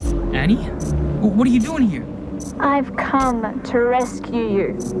Annie? What are you doing here? I've come to rescue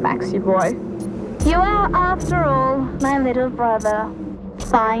you, Maxie boy. You are, after all, my little brother.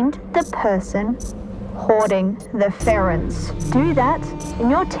 Find the person hoarding the Ferens. Do that,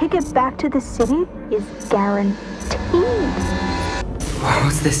 and your ticket back to the city is guaranteed.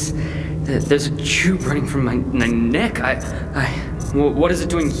 What's this? There's a tube running from my neck. What is it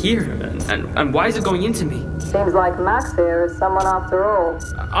doing here? And why is it going into me? Seems like Max here is someone after all.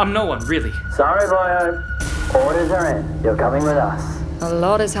 I'm no one, really. Sorry, boyo. Orders are in. You're coming with us. A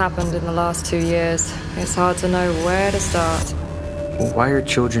lot has happened in the last 2 years. It's hard to know where to start. Why are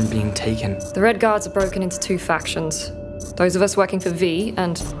children being taken? The Red Guards are broken into 2 factions. Those of us working for V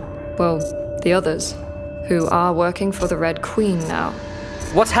and, well, the others, who are working for the Red Queen now.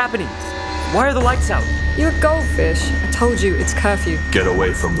 What's happening? Why are the lights out? You're a goldfish. I told you, it's curfew. Get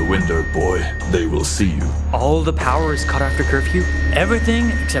away from the window, boy. They will see you. All the power is cut after curfew? Everything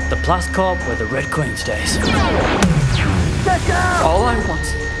except the Plus Corp where the Red Queen stays. All I want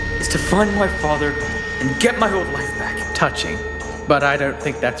is to find my father and get my old life back. Touching. But I don't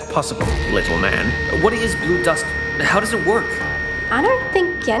think that's possible, little man. What is blue dust? How does it work? I don't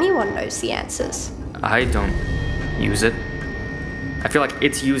think anyone knows the answers. I don't use it. I feel like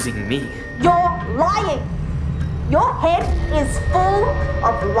it's using me. You're lying! Your head is full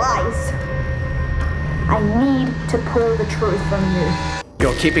of lies. I need to pull the truth from you.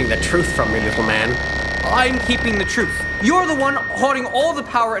 You're keeping the truth from me, little man. I'm keeping the truth. You're the one hoarding all the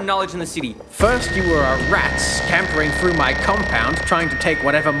power and knowledge in the city. First you were a rat scampering through my compound trying to take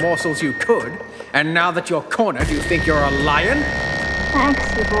whatever morsels you could, and now that you're cornered you think you're a lion?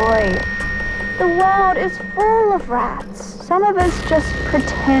 Maxie boy, the world is full of rats. Some of us just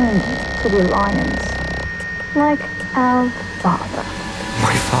pretend to be lions. Like our father.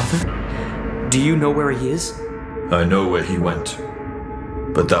 My father? Do you know where he is? I know where he went.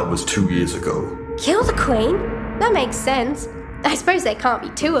 But that was 2 years ago. Kill the Queen? That makes sense. I suppose there can't be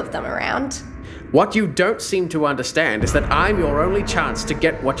 2 of them around. What you don't seem to understand is that I'm your only chance to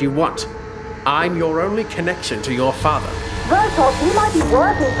get what you want. I'm your only connection to your father. Bertolt, he might be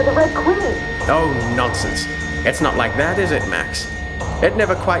working for the Red Queen. Oh, nonsense. It's not like that, is it, Max? It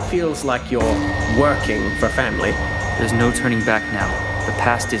never quite feels like you're working for family. There's no turning back now. The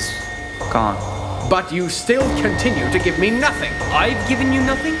past is gone. But you still continue to give me nothing. I've given you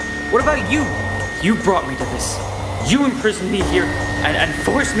nothing? What about you? You brought me to this. You imprisoned me here and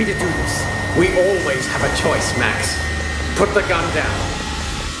forced me to do this. We always have a choice, Max. Put the gun down.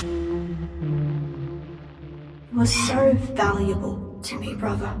 You were so valuable to me,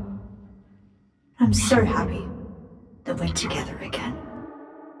 brother. I'm so happy that we're together again.